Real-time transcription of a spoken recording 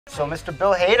So, Mr.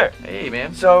 Bill Hader. Hey,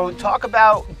 man. So, talk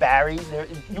about Barry.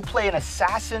 You play an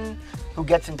assassin who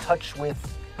gets in touch with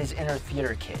his inner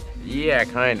theater kid. Yeah,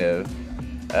 kind of.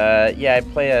 Yeah, I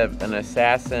play an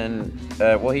assassin.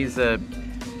 Well, he's a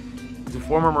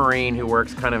former Marine who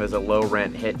works kind of as a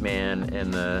low-rent hitman in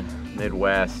the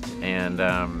Midwest, and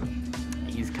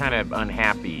he's kind of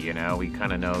unhappy, you know. He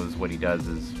kind of knows what he does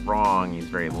is wrong. He's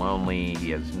very lonely. He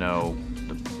has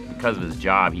because of his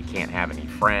job, he can't have any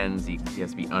friends. He has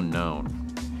to be unknown.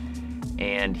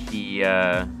 And he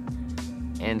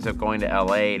ends up going to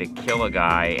LA to kill a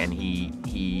guy, and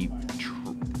he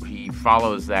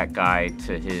follows that guy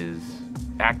to his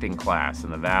acting class in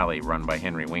the Valley run by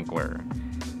Henry Winkler.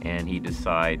 And he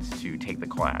decides to take the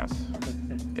class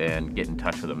and get in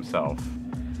touch with himself.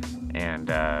 And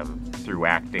through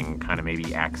acting, kind of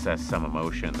maybe access some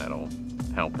emotion that'll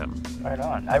help him. Right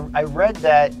on. I read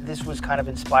that this was kind of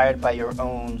inspired by your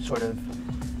own sort of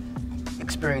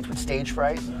experience with stage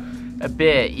fright. A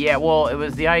bit, yeah. Well, it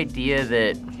was the idea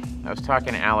that I was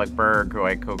talking to Alec Berg, who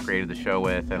I co-created the show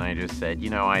with, and I just said, you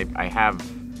know, I have,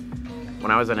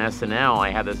 when I was on SNL, I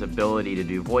had this ability to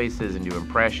do voices and do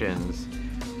impressions,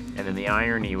 and then the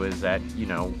irony was that, you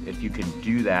know, if you can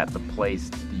do that, the place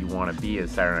that you want to be is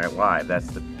Saturday Night Live. That's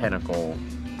the pinnacle,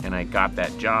 and I got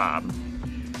that job,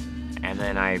 and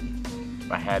then I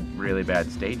had really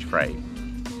bad stage fright.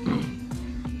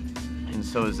 And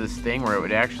so it was this thing where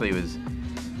it actually was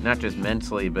not just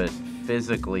mentally, but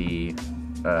physically,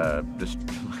 just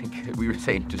like we were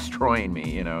saying, destroying me.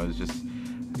 You know, it was just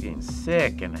getting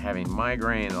sick and having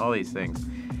migraine and all these things.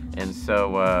 And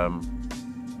so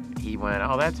he went,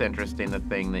 oh, that's interesting. The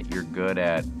thing that you're good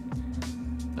at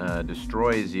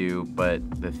destroys you, but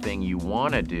the thing you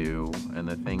want to do and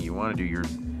the thing you want to do,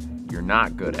 you're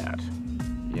not good at.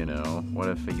 You know, what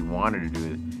if you wanted to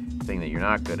do the thing that you're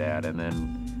not good at? And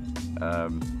then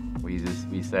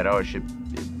we said, oh, it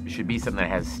should be something that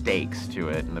has stakes to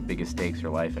it, and the biggest stakes are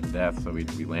life and death. So we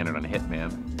landed on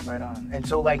Hitman. Right on. And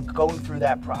so, like, going through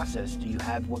that process, do you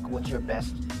have what's your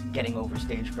best getting over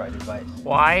stage fright advice?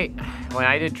 Well, when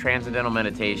I did transcendental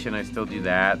meditation, I still do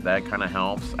that. That kind of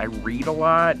helps. I read a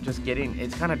lot.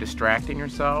 It's kind of distracting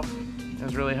yourself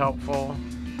is really helpful.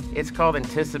 It's called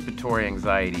anticipatory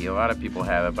anxiety. A lot of people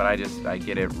have it, but I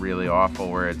get it really awful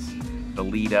where it's the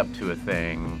lead up to a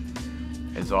thing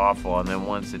is awful, and then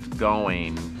once it's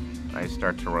going, I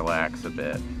start to relax a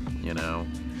bit, you know?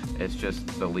 It's just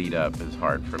the lead up is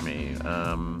hard for me.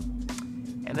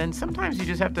 And then sometimes you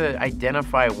just have to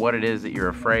identify what it is that you're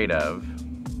afraid of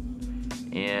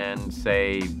and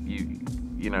say, you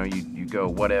go,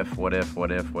 what if?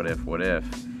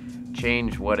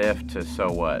 Change what if to so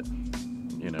what?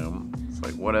 You know, it's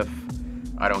like, what if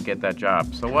I don't get that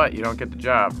job? So what? You don't get the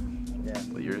job. Yeah.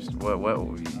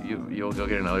 You'll go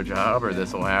get another job, or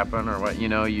this will happen, or what? You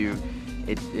know,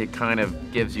 it kind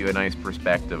of gives you a nice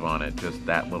perspective on it. Just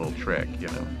that little trick, you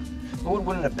know. Who would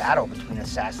win in a battle between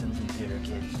assassins and theater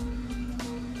kids?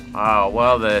 Oh,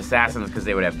 well, the assassins, because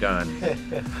they would have gun.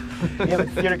 Yeah, but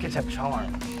theater kids have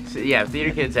charm. So, yeah,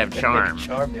 theater kids have charm.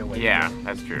 Charm their way. Yeah,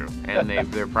 that's true. And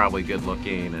they're probably good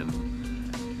looking,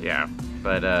 and yeah.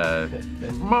 But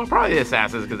well, probably the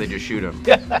assassins, because they just shoot them.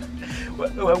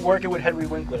 Working with Henry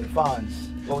Winkler and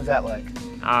Fonz, what was that like?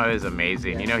 Oh, it was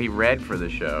amazing. You know, he read for the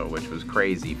show, which was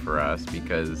crazy for us,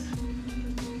 because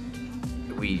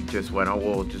we just went, oh,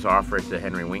 we'll just offer it to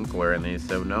Henry Winkler, and they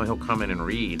said, no, he'll come in and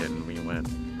read, and we went,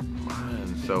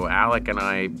 and so Alec and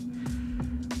I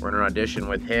were in an audition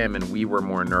with him, and we were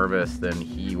more nervous than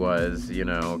he was, you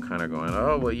know, kind of going,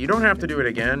 oh, well, you don't have to do it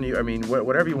again. I mean,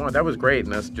 whatever you want. That was great,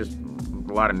 and that's just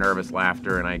a lot of nervous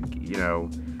laughter, and you know,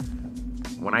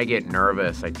 when I get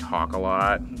nervous, I talk a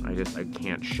lot. I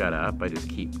can't shut up. I just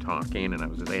keep talking, and I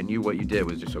was just, I knew what you did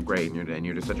was just so great, and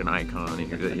you're just such an icon, and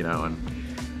you're, you know,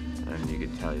 and you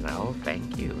could tell, he's like, oh,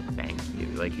 thank you.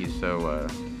 Like, he's so,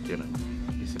 you know,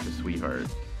 he's such a sweetheart.